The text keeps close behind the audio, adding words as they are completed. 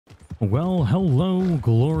Well, hello,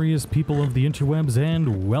 glorious people of the interwebs,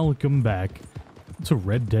 and welcome back to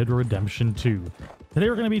Red Dead Redemption 2. Today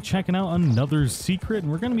we're going to be checking out another secret,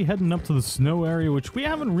 and we're going to be heading up to the snow area, which we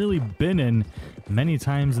haven't really been in many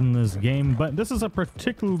times in this game, but this is a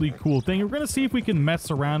particularly cool thing. We're going to see if we can mess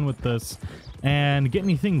around with this and get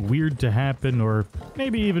anything weird to happen, or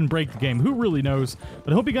maybe even break the game. Who really knows?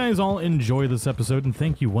 But I hope you guys all enjoy this episode, and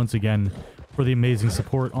thank you once again for the amazing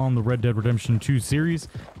support on the Red Dead Redemption 2 series.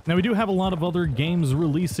 Now, we do have a lot of other games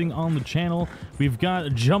releasing on the channel. We've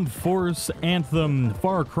got Jump Force, Anthem,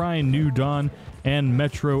 Far Cry New Dawn, and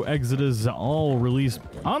Metro Exodus all released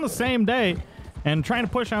on the same day, and trying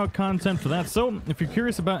to push out content for that. So if you're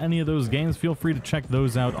curious about any of those games, feel free to check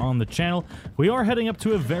those out on the channel. We are heading up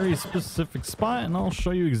to a very specific spot, and I'll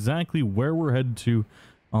show you exactly where we're headed to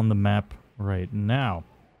on the map right now.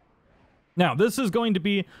 Now, this is going to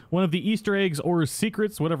be one of the Easter eggs or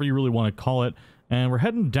secrets, whatever you really want to call it, and we're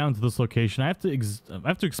heading down to this location. I have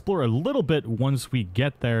to explore a little bit once we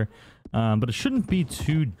get there, but it shouldn't be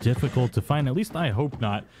too difficult to find. At least I hope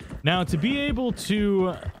not. Now, to be able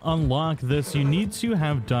to unlock this, you need to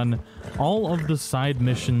have done all of the side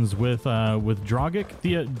missions with Dragic,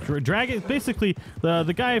 Dragic, basically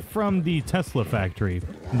the guy from the Tesla factory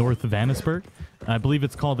north of Annesburg. I believe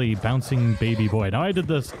it's called a Bouncing Baby Boy. Now, I did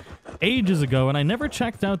this ages ago, and I never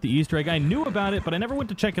checked out the Easter egg. I knew about it, but I never went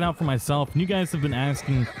to check it out for myself, and you guys have been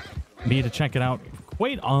asking me to check it out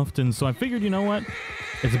quite often, so I figured, you know what?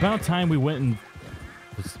 It's about time we went and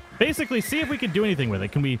just basically see if we could do anything with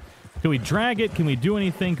it. Can we drag it? Can we do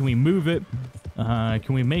anything? Can we move it?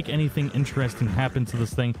 Can we make anything interesting happen to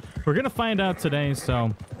this thing? We're going to find out today, so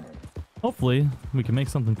hopefully we can make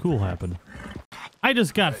something cool happen. I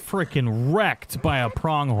just got freaking wrecked by a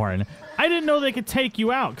pronghorn. I didn't know they could take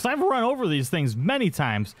you out, because I've run over these things many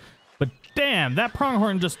times. But damn, that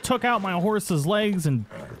pronghorn just took out my horse's legs and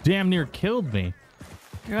damn near killed me.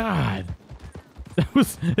 God.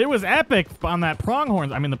 It was epic on that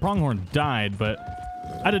pronghorn. I mean, the pronghorn died, but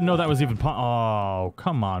I didn't know that was even oh,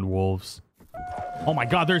 come on, wolves. Oh my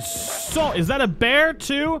god, there's so... Is that a bear,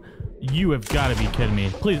 too? You have got to be kidding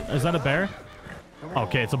me. Please, is that a bear?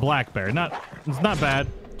 Okay, it's a black bear. It's not bad.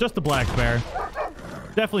 Just a black bear.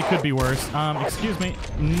 Definitely could be worse. Excuse me.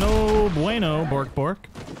 No bueno, Bork Bork.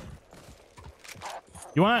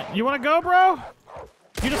 You wanna go, bro?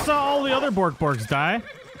 You just saw all the other Bork Borks die.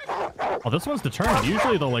 Oh, this one's determined.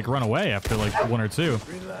 Usually they'll like run away after like one or two.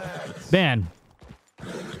 Man,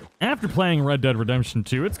 after playing Red Dead Redemption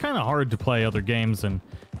 2, it's kind of hard to play other games and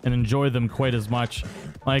enjoy them quite as much.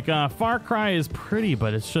 Like Far Cry is pretty,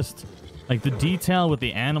 but it's just like the detail with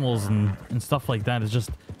the animals and stuff like that is just,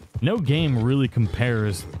 no game really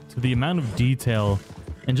compares to the amount of detail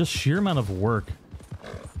and just sheer amount of work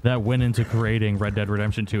that went into creating Red Dead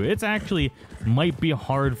Redemption 2. It's actually might be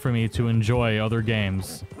hard for me to enjoy other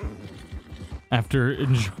games after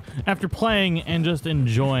playing and just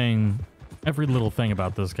enjoying every little thing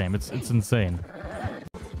about this game. It's insane.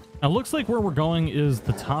 Now, it looks like where we're going is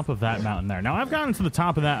the top of that mountain there. Now, I've gotten to the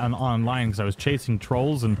top of that online because I was chasing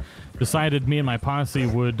trolls and decided me and my posse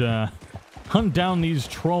would hunt down these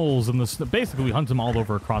trolls, and basically we hunt them all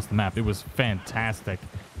over across the map. It was fantastic.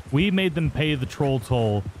 We made them pay the troll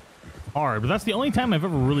toll hard, but that's the only time I've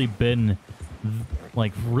ever really been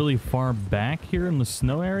like really far back here in the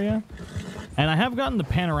snow area. And I have gotten the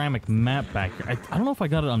panoramic map back here. I don't know if I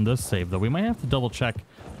got it on this save, though. We might have to double check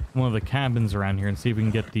one of the cabins around here and see if we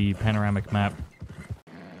can get the panoramic map.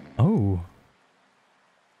 Oh.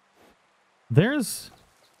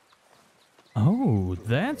 Oh,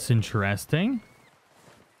 that's interesting.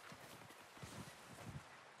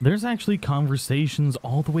 There's actually conversations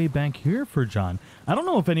all the way back here for John. I don't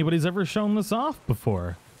know if anybody's ever shown this off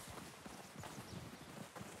before.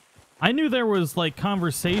 I knew there was like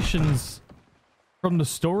conversations from the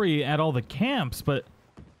story at all the camps, but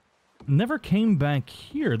never came back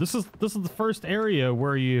here. This is the first area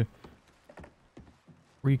where you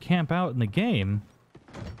camp out in the game.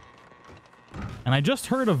 And I just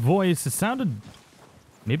heard a voice. It sounded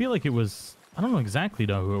maybe like it was, I don't know exactly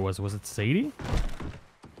know who it was. Was it Sadie?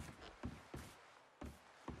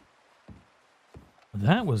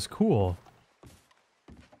 That was cool.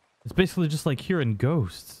 It's basically just like hearing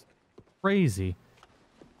ghosts. Crazy.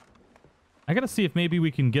 I gotta see if maybe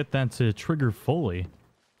we can get that to trigger fully.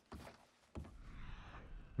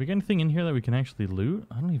 We got anything in here that we can actually loot?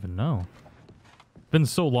 I don't even know. It's been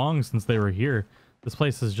so long since they were here. This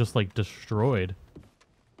place is just like destroyed.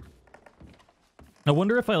 I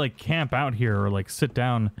wonder if I like camp out here or like sit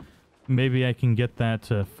down, maybe I can get that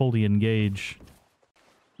to fully engage.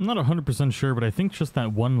 I'm not 100% sure, but I think just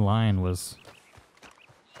that one line was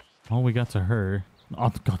all we got to her.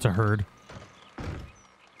 Oh, got a herd.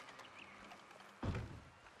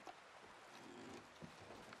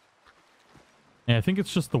 Yeah, I think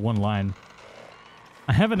it's just the one line.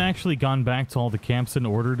 I haven't actually gone back to all the camps in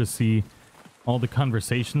order to see all the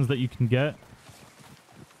conversations that you can get.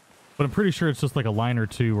 But I'm pretty sure it's just like a line or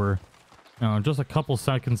two or, you know, just a couple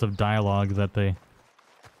seconds of dialogue that they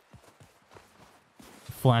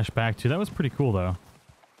flash back to. That was pretty cool, though.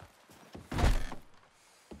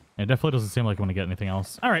 It definitely doesn't seem like I want to get anything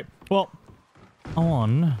else. All right, well,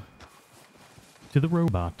 on to the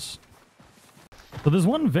robot. So there's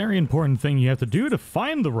one very important thing you have to do to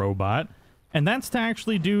find the robot, and that's to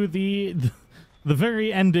actually do the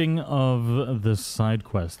very ending of this side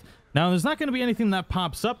quest. Now, there's not going to be anything that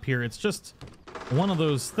pops up here. It's just one of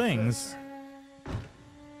those things.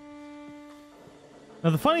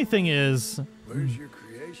 Now, the funny thing is, where's your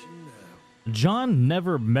creation now? John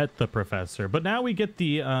never met the professor, but now we get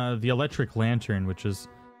the electric lantern, which is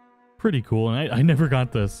pretty cool. And I never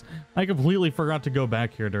got this. I completely forgot to go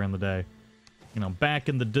back here during the day. You know, back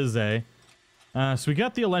in the Dizzy. So we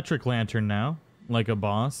got the electric lantern now, like a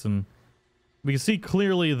boss, and we can see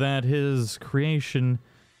clearly that his creation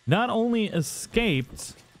not only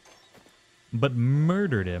escaped, but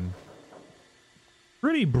murdered him.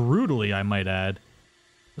 Pretty brutally, I might add.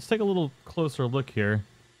 Let's take a little closer look here.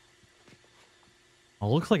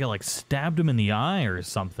 Oh, looks like it like stabbed him in the eye or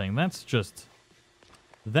something. That's just...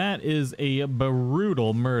 that is a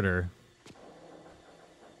brutal murder.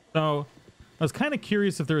 So, I was kind of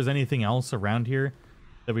curious if there was anything else around here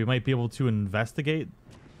that we might be able to investigate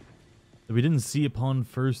that we didn't see upon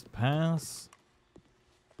first pass.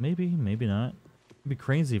 Maybe, maybe not. It'd be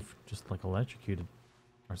crazy if we just like electrocuted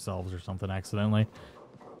ourselves or something accidentally.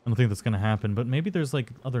 I don't think that's gonna happen, but maybe there's like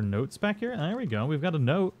other notes back here. There we go. We've got a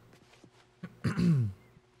note.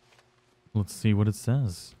 Let's see what it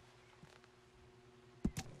says.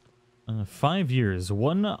 5 years,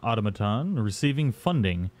 1 automaton receiving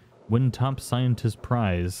funding. Win top scientist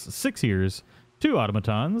prize. 6 years, 2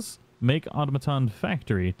 automatons. Make automaton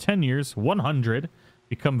factory. 10 years, 100.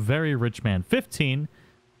 Become very rich man. 15.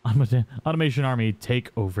 Automation army take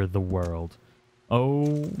over the world.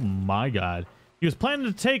 Oh my god. He was planning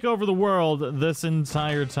to take over the world this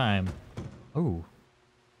entire time. Oh.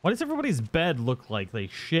 Why does everybody's bed look like they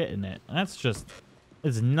shit in it? That's just...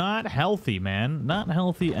 it's not healthy, man. Not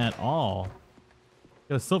healthy at all.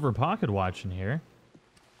 Got a silver pocket watch in here.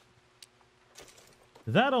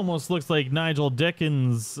 That almost looks like Nigel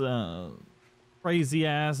Dickens'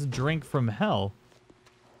 crazy-ass drink from hell.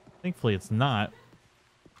 Thankfully, it's not.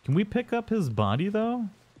 Can we pick up his body, though?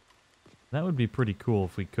 That would be pretty cool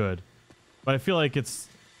if we could. But I feel like it's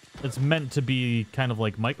meant to be kind of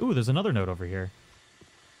like Mike. Ooh, there's another note over here.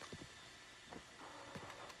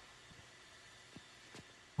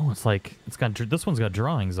 Oh, it's like it's got this one's got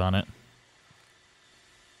drawings on it.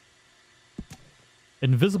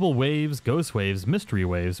 Invisible waves, ghost waves, mystery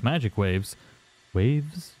waves, magic waves,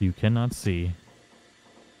 waves you cannot see.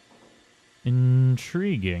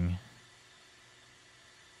 Intriguing.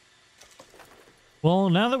 Well,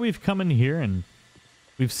 now that we've come in here and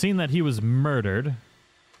we've seen that he was murdered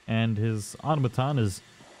and his automaton is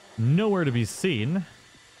nowhere to be seen,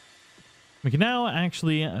 we can now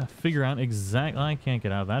actually figure out exactly... I can't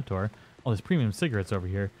get out of that door. Oh, there's premium cigarettes over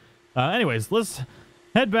here. Anyways, let's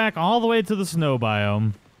head back all the way to the snow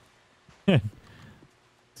biome.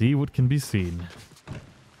 See what can be seen.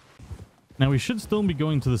 Now, we should still be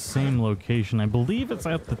going to the same location. I believe it's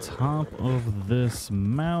at the top of this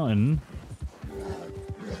mountain.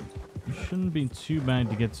 It shouldn't be too bad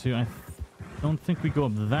to get to. I don't think we go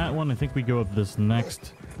up that one. I think we go up this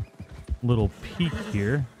next little peak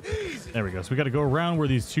here. There we go. So we got to go around where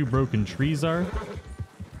these 2 broken trees are.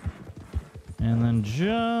 And then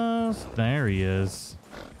just... there he is.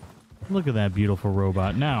 Look at that beautiful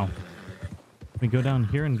robot. Now, we go down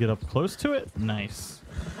here and get up close to it. Nice.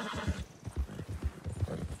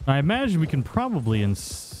 I imagine we can probably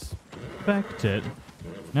inspect it.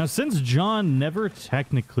 Now, since John never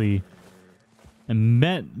technically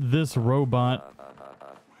met this robot...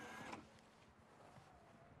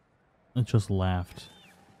 it just laughed.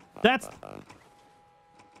 That's...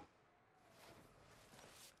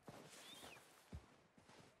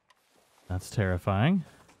 that's terrifying.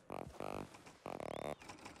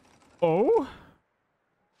 Oh?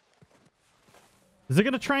 Is it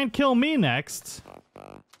gonna try and kill me next?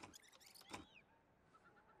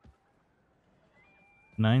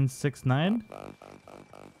 969?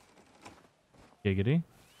 Giggity.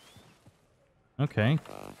 Okay.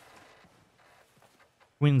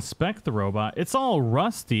 We inspect the robot. It's all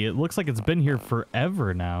rusty. It looks like it's been here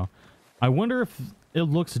forever now. I wonder if it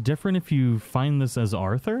looks different if you find this as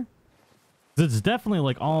Arthur? 'Cause it's definitely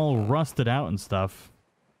like all rusted out and stuff.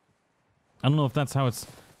 I don't know if that's how it's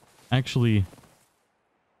actually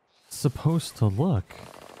supposed to look.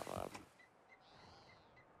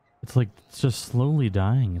 It's like it's just slowly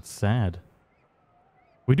dying. It's sad.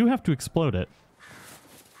 We do have to explode it.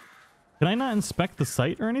 Can I not inspect the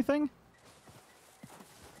site or anything?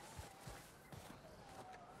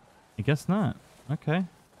 I guess not. Okay.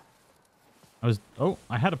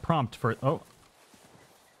 I had a prompt for it. Oh.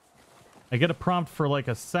 I get a prompt for like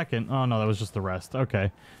a second. Oh no, that was just the rest.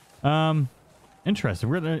 Okay. Interesting.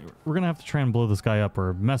 We're gonna have to try and blow this guy up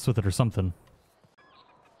or mess with it or something.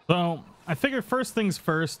 So I figured first things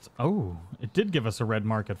first. Oh, it did give us a red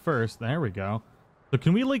mark at first. There we go. So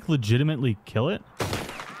can we like legitimately kill it?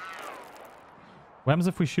 What happens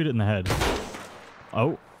if we shoot it in the head?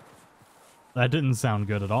 Oh, that didn't sound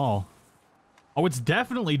good at all. Oh, it's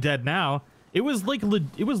definitely dead now. It was like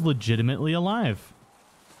it was legitimately alive,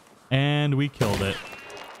 and we killed it.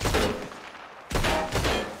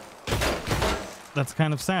 That's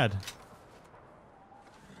kind of sad.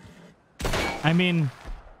 I mean,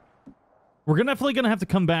 we're definitely gonna have to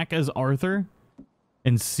come back as Arthur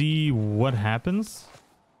and see what happens.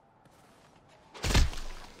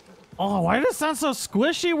 Oh, why does it sound so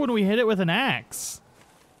squishy when we hit it with an axe?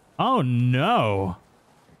 Oh no. All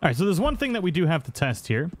right, so there's one thing that we do have to test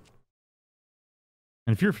here.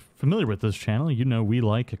 And if you're familiar with this channel, you know we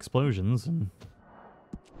like explosions, and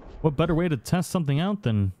what better way to test something out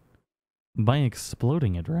than by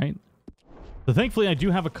exploding it, right? So thankfully I do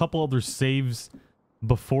have a couple other saves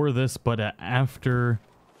before this, but after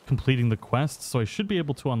completing the quest, so I should be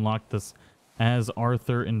able to unlock this as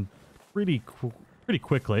Arthur in pretty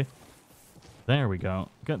quickly. There we go.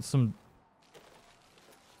 Get some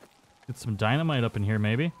dynamite up in here,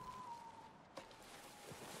 maybe.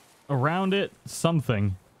 Around it,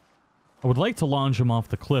 something. I would like to launch him off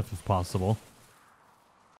the cliff if possible.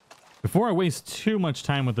 Before I waste too much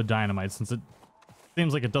time with the dynamite, since it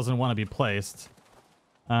seems like it doesn't want to be placed.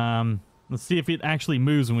 Let's see if it actually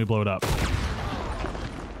moves when we blow it up.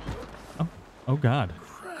 Oh God.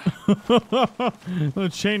 The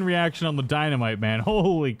chain reaction on the dynamite, man.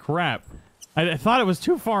 Holy crap. I thought it was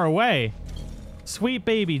too far away. Sweet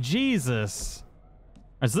baby Jesus.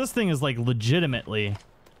 As this thing is like legitimately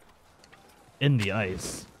in the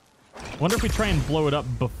ice. Wonder if we try and blow it up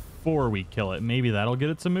before we kill it. Maybe that'll get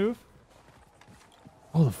it to move.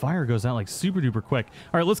 Oh, the fire goes out like super duper quick.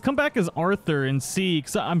 All right, let's come back as Arthur and see,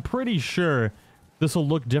 because I'm pretty sure this will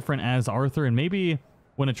look different as Arthur, and maybe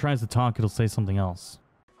when it tries to talk, it'll say something else.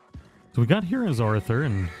 So we got here as Arthur,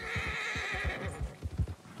 and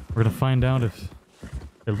we're going to find out if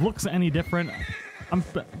it looks any different. I'm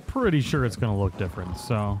pretty sure it's going to look different,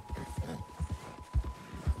 so...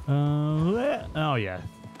 oh, yeah.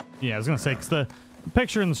 Yeah, I was going to say, because the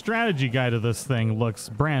picture and the strategy guide of this thing looks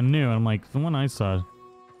brand new, and I'm like, the one I saw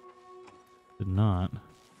did not.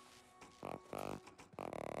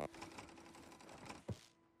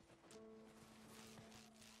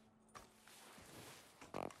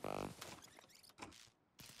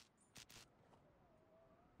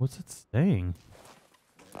 What's it saying?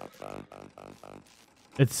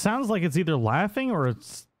 It sounds like it's either laughing or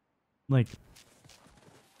it's like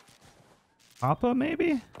Papa,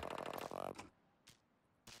 maybe?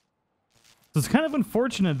 So it's kind of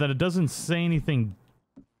unfortunate that it doesn't say anything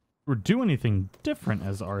or do anything different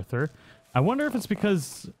as Arthur. I wonder if it's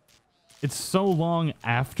because it's so long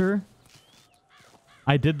after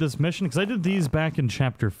I did this mission, because I did these back in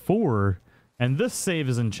chapter 4, and this save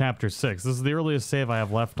is in chapter 6. This is the earliest save I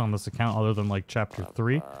have left on this account other than like chapter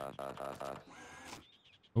 3.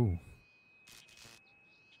 Ooh.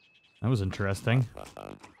 That was interesting.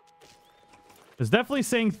 It's definitely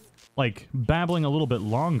saying, like, babbling a little bit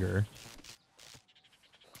longer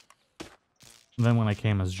than when I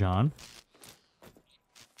came as John.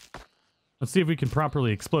 Let's see if we can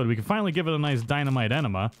properly explode. We can finally give it a nice dynamite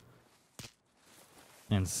enema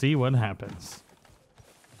and see what happens.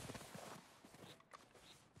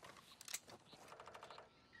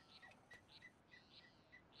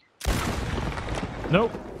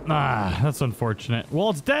 Nope. Ah, that's unfortunate. Well,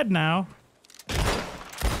 it's dead now.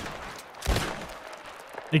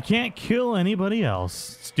 It can't kill anybody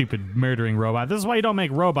else. Stupid murdering robot. This is why you don't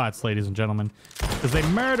make robots, ladies and gentlemen. Because they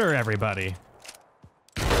murder everybody.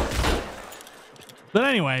 But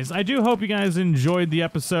anyways, I do hope you guys enjoyed the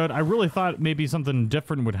episode. I really thought maybe something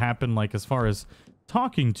different would happen, like as far as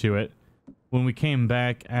talking to it when we came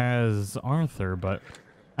back as Arthur, but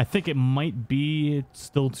I think it might be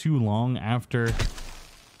still too long after.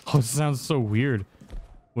 Oh, it sounds so weird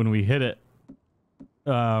when we hit it.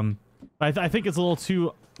 I think it's a little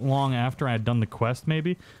too long after I had done the quest,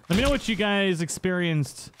 maybe. Let me know what you guys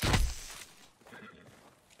experienced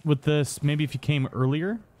with this. Maybe if you came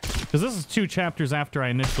earlier. Because this is 2 chapters after I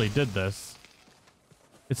initially did this.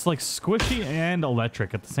 It's like squishy and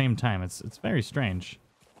electric at the same time. It's very strange.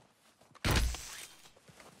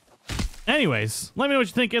 Anyways, let me know what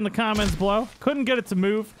you think in the comments below. Couldn't get it to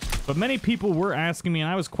move, but many people were asking me, and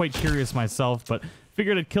I was quite curious myself, but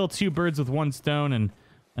figured I'd kill 2 birds with 1 stone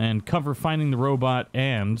and cover finding the robot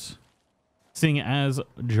and seeing it as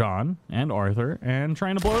John and Arthur and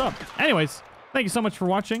trying to blow it up. Anyways, thank you so much for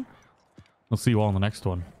watching. We'll see you all in the next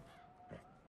one.